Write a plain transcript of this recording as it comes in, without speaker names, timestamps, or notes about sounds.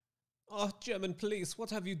Oh, German police, what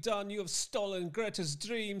have you done? You have stolen Greta's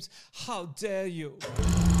dreams. How dare you?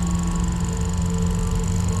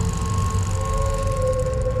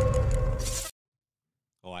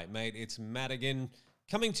 All right, mate, it's Madigan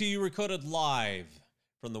coming to you recorded live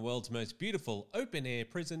from the world's most beautiful open-air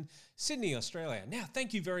prison, Sydney, Australia. Now,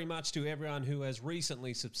 thank you very much to everyone who has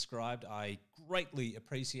recently subscribed. I greatly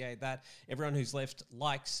appreciate that. Everyone who's left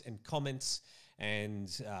likes and comments and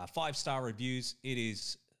 5-star reviews.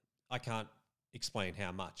 I can't explain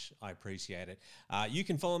how much I appreciate it. You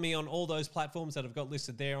can follow me on all those platforms that I've got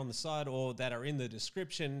listed there on the side or that are in the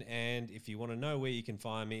description. And if you want to know where you can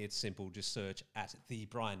find me, it's simple. Just search at the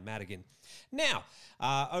Brian Madigan. Now,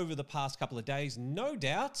 over the past couple of days, no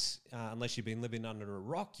doubt, unless you've been living under a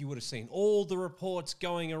rock, you would have seen all the reports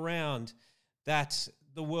going around that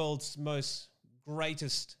the world's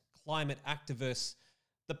greatest climate activist,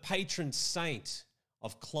 the patron saint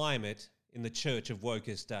of climate in the Church of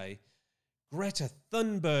Wokest Day, Greta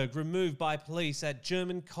Thunberg removed by police at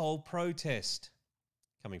German coal protest.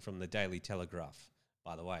 Coming from the Daily Telegraph,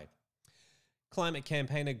 by the way. Climate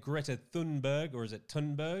campaigner Greta Thunberg, or is it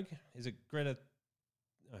Thunberg? Is it Greta?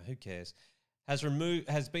 Oh, who cares?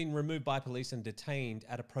 Has been removed by police and detained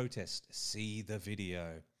at a protest. See the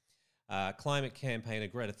video. Climate campaigner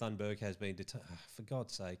Greta Thunberg has been detained. Oh, for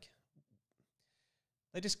God's sake.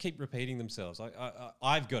 They just keep repeating themselves.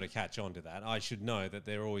 I've got to catch on to that. I should know that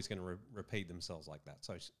they're always going to repeat themselves like that.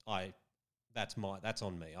 So that's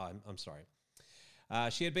on me. I'm sorry.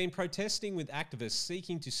 She had been protesting with activists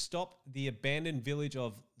seeking to stop the abandoned village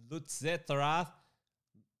of Lutzerath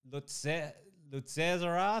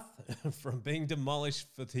from being demolished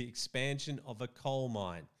for the expansion of a coal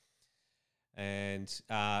mine. And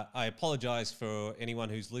I apologize for anyone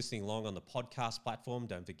who's listening along on the podcast platform.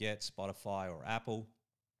 Don't forget Spotify or Apple.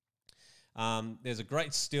 There's a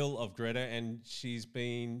great still of Greta, and she's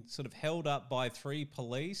been sort of held up by 3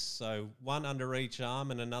 police, so one under each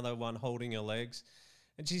arm and another one holding her legs.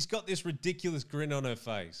 And she's got this ridiculous grin on her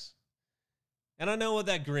face. And I know what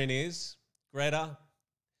that grin is, Greta.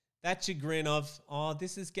 That's your grin of, oh,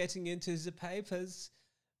 this is getting into the papers.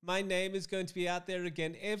 My name is going to be out there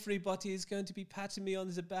again. Everybody is going to be patting me on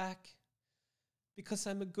the back because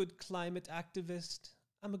I'm a good climate activist.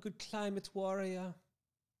 I'm a good climate warrior.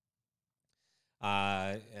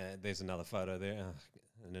 There's another photo there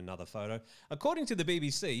and another photo. According to the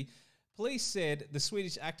BBC, police said the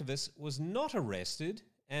Swedish activist was not arrested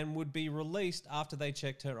and would be released after they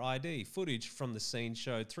checked her ID. Footage from the scene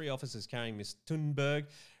showed 3 officers carrying Miss Thunberg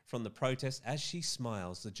from the protest as she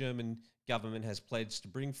smiles. The German government has pledged to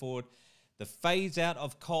bring forward the phase out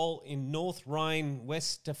of coal in North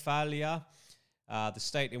Rhine-Westphalia, the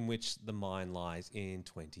state in which the mine lies, in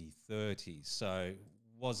 2030. So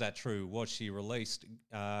was that true? Was she released?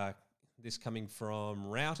 This coming from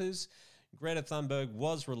Reuters. Greta Thunberg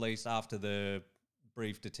was released after the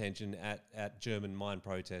brief detention at German mine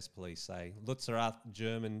protest, police say. Lutzerath,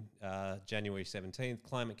 German, January 17th.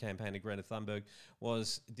 Climate campaigner Greta Thunberg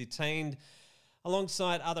was detained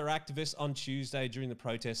alongside other activists on Tuesday during the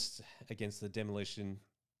protests against the demolition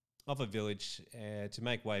of a village to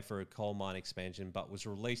make way for a coal mine expansion, but was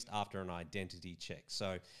released after an identity check.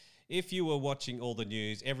 So if you were watching all the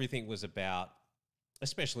news, everything was about,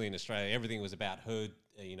 especially in Australia, everything was about her,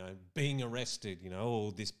 being arrested.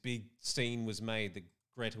 This big scene was made that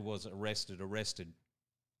Greta was arrested.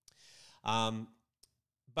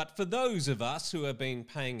 But for those of us who have been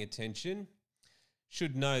paying attention,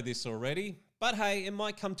 should know this already. But hey, it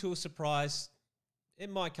might come to a surprise. It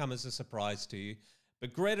might come as a surprise to you.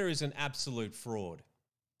 But Greta is an absolute fraud.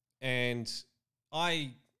 And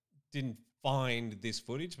I didn't find this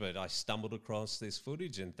footage, but I stumbled across this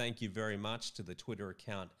footage. And thank you very much to the Twitter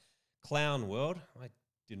account Clown World. I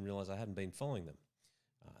didn't realize I hadn't been following them.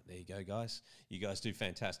 There you go, guys. You guys do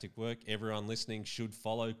fantastic work. Everyone listening should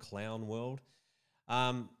follow Clown World.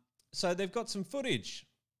 So they've got some footage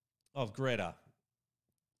of Greta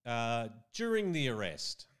during the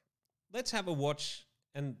arrest. Let's have a watch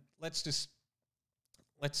and let's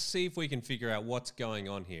see if we can figure out what's going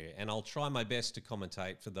on here. And I'll try my best to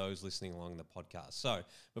commentate for those listening along the podcast. So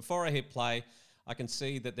before I hit play, I can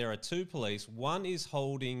see that there are 2 police. One is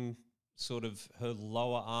holding sort of her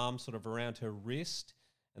lower arm sort of around her wrist,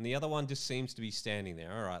 and the other one just seems to be standing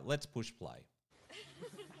there. All right, let's push play.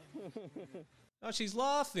 Oh, she's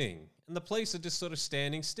laughing, and the police are just sort of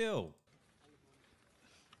standing still.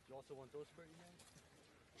 You also want those for you?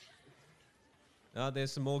 Oh,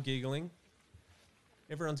 there's some more giggling.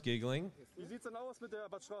 Everyone's giggling. Wie sieht's denn aus mit der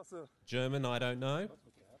Badstraße? German, I don't know.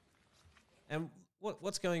 And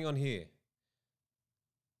what's going on here?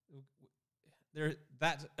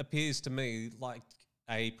 That appears to me like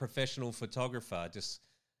a professional photographer just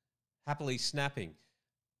happily snapping.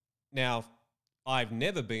 Now, I've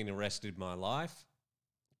never been arrested in my life,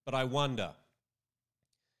 but I wonder,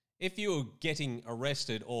 if you're getting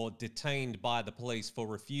arrested or detained by the police for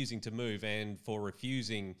refusing to move and for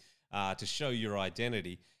refusing to show your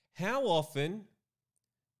identity, how often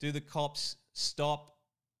do the cops stop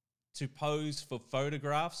to pose for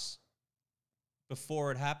photographs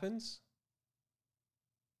before it happens?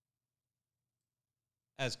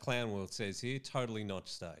 As Clown World says here, totally not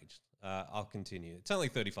staged. I'll continue. It's only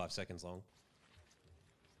 35 seconds long.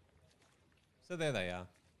 So there they are.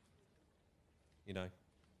 You know,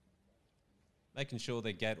 making sure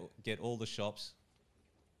they get all the shops.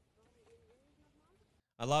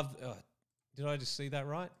 I love, did I just see that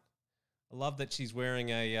right? I love that she's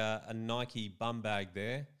wearing a Nike bum bag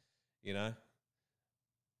there, you know.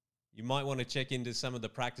 You might want to check into some of the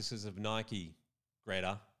practices of Nike,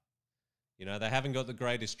 Greta. You know, they haven't got the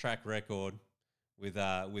greatest track record with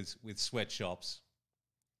sweatshops.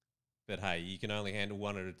 But hey, you can only handle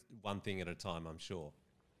one thing at a time, I'm sure.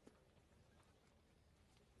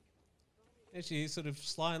 There she is, sort of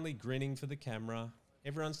slyly grinning for the camera.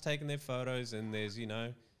 Everyone's taking their photos, and there's, you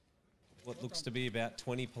know, what looks to be about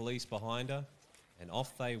 20 police behind her, and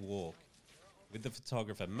off they walk with the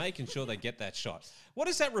photographer, making sure they get that shot. What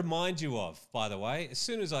does that remind you of, by the way? As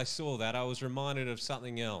soon as I saw that, I was reminded of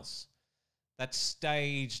something else. That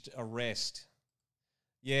staged arrest.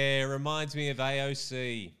 Yeah, it reminds me of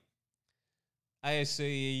AOC.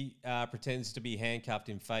 AOC pretends to be handcuffed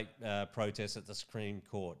in fake protests at the Supreme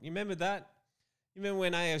Court. You remember that? You remember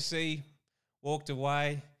when AOC walked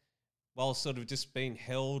away while sort of just being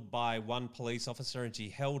held by one police officer, and she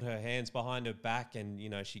held her hands behind her back, and, you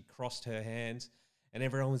know, she crossed her hands, and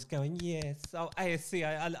everyone was going, yes, oh, AOC,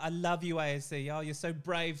 I love you, AOC. Oh, you're so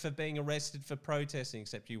brave for being arrested for protesting,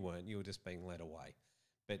 except you weren't. You were just being led away.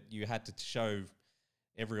 But you had to show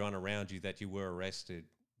everyone around you that you were arrested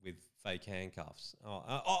with fake handcuffs.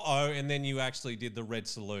 And then you actually did the red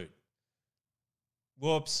salute.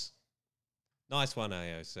 Whoops. Nice one,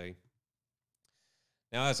 AOC.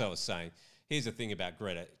 Now, as I was saying, here's the thing about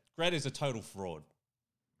Greta. Greta's a total fraud.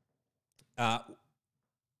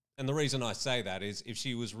 And the reason I say that is, if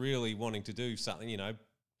she was really wanting to do something, you know,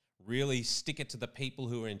 really stick it to the people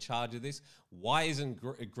who are in charge of this, why isn't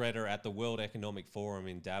Greta at the World Economic Forum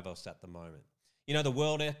in Davos at the moment? You know, the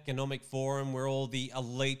World Economic Forum, where all the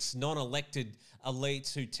elites, non-elected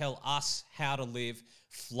elites who tell us how to live,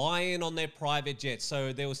 fly in on their private jets.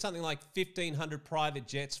 So there was something like 1,500 private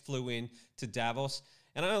jets flew in to Davos.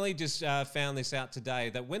 And I only just found this out today,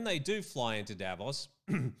 that when they do fly into Davos,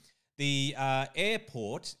 the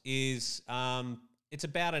airport is, it's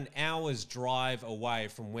about an hour's drive away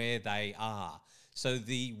from where they are. So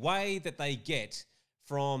the way that they get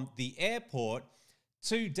from the airport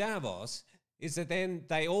to Davos is that then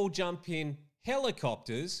they all jump in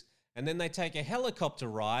helicopters, and then they take a helicopter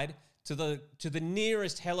ride to the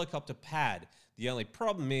nearest helicopter pad. The only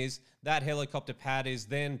problem is that helicopter pad is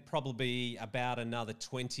then probably about another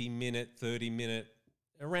 20-minute, 30-minute,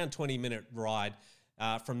 around 20-minute ride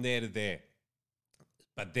from there to there.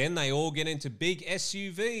 But then they all get into big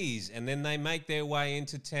SUVs, and then they make their way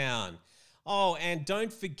into town. Oh, and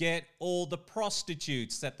don't forget all the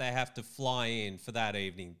prostitutes that they have to fly in for that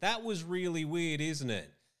evening. That was really weird, isn't it?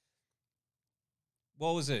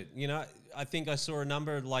 What was it? You know, I think I saw a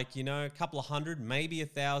number like, you know, a couple of hundred, maybe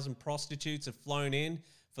 1,000 prostitutes have flown in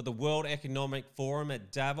for the World Economic Forum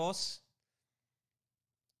at Davos.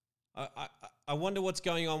 I wonder what's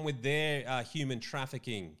going on with their human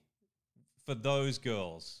trafficking for those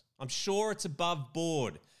girls. I'm sure it's above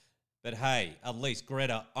board. But hey, at least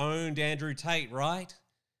Greta owned Andrew Tate, right?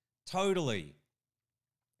 Totally.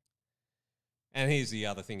 And here's the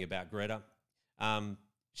other thing about Greta.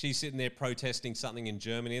 She's sitting there protesting something in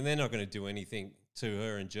Germany, and they're not going to do anything to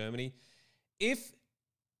her in Germany.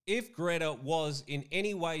 If Greta was in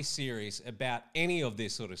any way serious about any of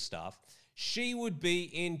this sort of stuff, she would be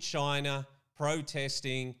in China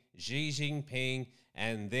protesting Xi Jinping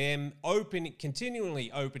and them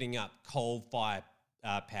continually opening up coal-fired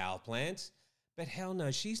power plants. But hell no,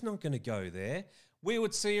 she's not going to go there. We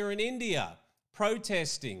would see her in India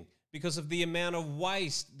protesting because of the amount of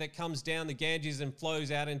waste that comes down the Ganges and flows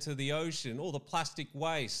out into the ocean, all the plastic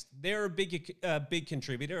waste. They're a big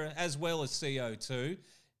contributor, as well as CO2.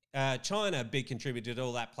 China, a big contributor to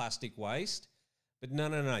all that plastic waste. But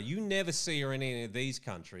no, you never see her in any of these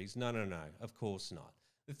countries. No, of course not.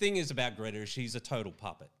 The thing is about Greta is she's a total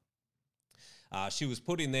puppet. She was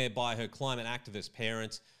put in there by her climate activist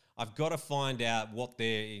parents. I've got to find out what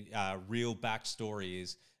their real backstory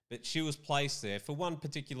is, but she was placed there for one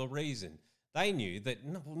particular reason. They knew that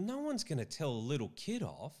no one's going to tell a little kid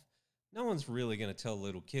off. No one's really going to tell a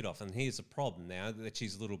little kid off. And here's the problem now that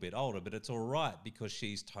she's a little bit older, but it's all right because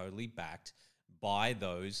she's totally backed by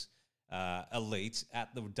those elites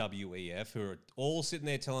at the WEF who are all sitting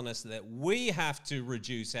there telling us that we have to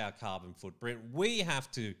reduce our carbon footprint. We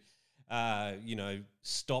have to,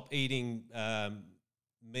 stop eating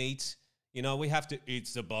meat. We have to eat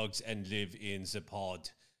the bugs and live in the pod.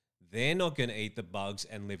 They're not going to eat the bugs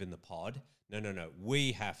and live in the pod. No.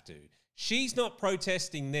 We have to. She's not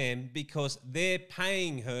protesting them because they're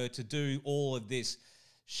paying her to do all of this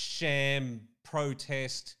sham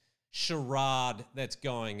protest charade that's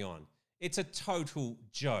going on. It's a total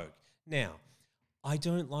joke. Now, I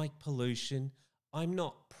don't like pollution. I'm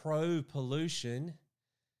not pro-pollution.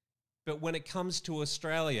 But when it comes to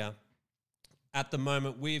Australia, at the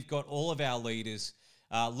moment, we've got all of our leaders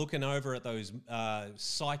looking over at those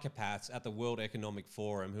psychopaths at the World Economic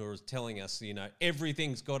Forum who are telling us,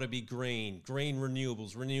 everything's got to be green,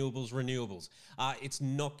 renewables. It's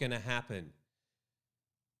not going to happen.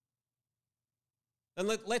 And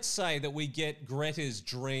let's say that we get Greta's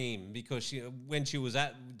dream because when she was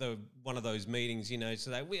at one of those meetings,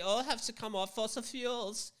 so we all have to come off fossil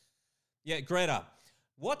fuels. Yeah, Greta,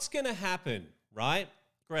 what's going to happen, right?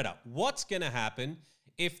 Greta, what's going to happen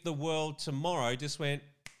if the world tomorrow just went,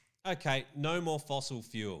 okay, no more fossil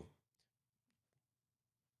fuel?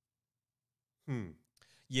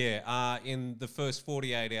 Yeah, in the first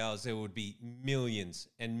 48 hours, there would be millions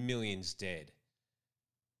and millions dead.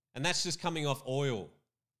 And that's just coming off oil.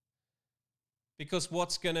 Because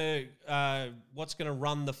what's going to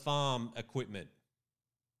run the farm equipment?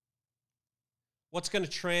 What's going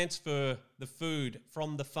to transfer the food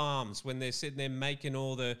from the farms when they're sitting there making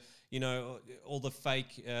all the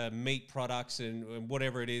fake meat products and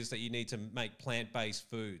whatever it is that you need to make plant-based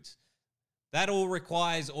foods? That all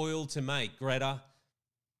requires oil to make, Greta.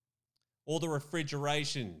 All the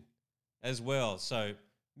refrigeration as well. So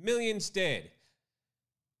millions dead.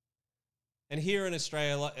 And here in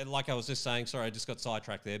Australia, like I was just saying, sorry, I just got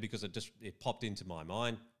sidetracked there because it popped into my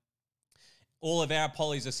mind. All of our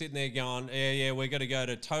pollies are sitting there going, yeah, we're going to go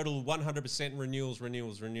to total 100% renewals.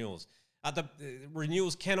 The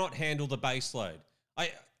renewals cannot handle the base load.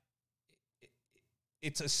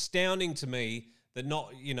 It's astounding to me that no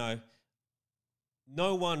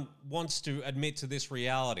one wants to admit to this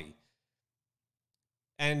reality.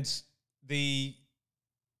 And the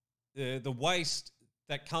waste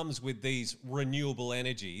that comes with these renewable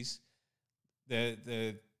energies,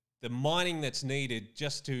 the mining that's needed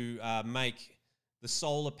just to make the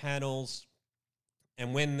solar panels,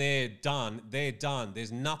 and when they're done.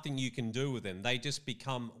 There's nothing you can do with them. They just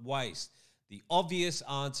become waste. The obvious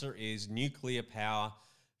answer is nuclear power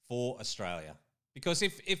for Australia. Because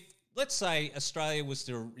if let's say Australia was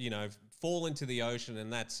to, fall into the ocean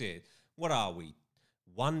and that's it, what are we?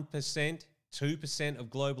 1%, 2% of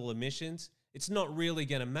global emissions? It's not really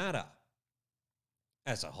going to matter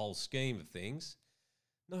as a whole scheme of things.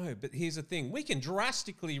 No, but here's the thing. We can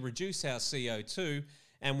drastically reduce our CO2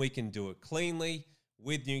 and we can do it cleanly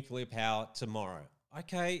with nuclear power tomorrow.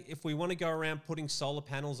 Okay, if we want to go around putting solar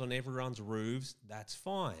panels on everyone's roofs, that's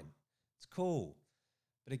fine. It's cool.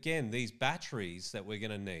 But again, these batteries that we're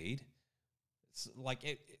going to need, it's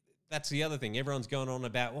like that's the other thing. Everyone's going on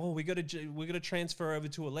about, we got to transfer over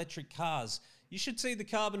to electric cars. You should see the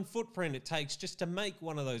carbon footprint it takes just to make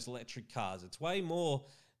one of those electric cars. It's way more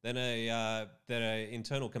than a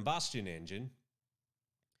internal combustion engine.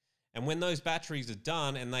 And when those batteries are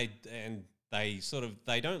done and they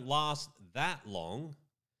don't last that long,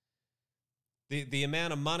 the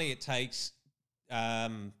amount of money it takes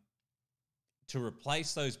to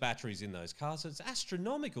replace those batteries in those cars, it's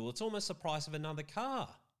astronomical. It's almost the price of another car.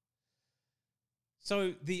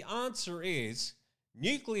 So the answer is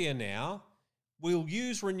nuclear now. We'll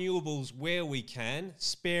use renewables where we can,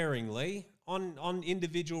 sparingly, on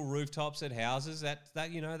individual rooftops at houses.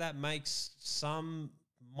 That makes some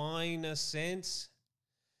minor sense.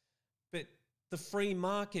 But the free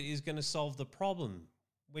market is going to solve the problem.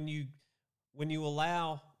 When you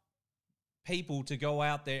allow people to go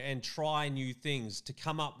out there and try new things, to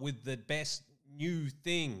come up with the best new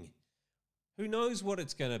thing, who knows what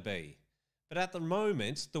it's going to be? But at the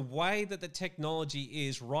moment, the way that the technology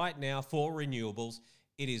is right now for renewables,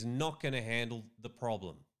 it is not going to handle the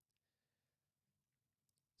problem.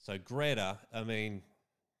 So Greta, I mean,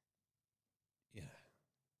 yeah,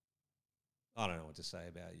 I don't know what to say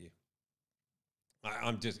about you.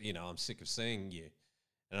 I'm just, I'm sick of seeing you.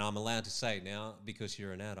 And I'm allowed to say it now because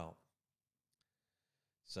you're an adult.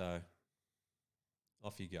 So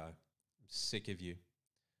off you go. I'm sick of you.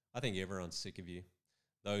 I think everyone's sick of you.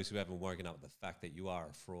 those who haven't woken up with the fact that you are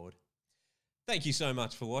a fraud. Thank you so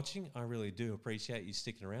much for watching. I really do appreciate you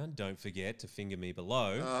sticking around. Don't forget to finger me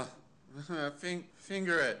below.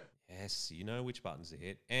 Finger it. Yes, you know which buttons to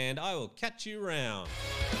hit. And I will catch you around.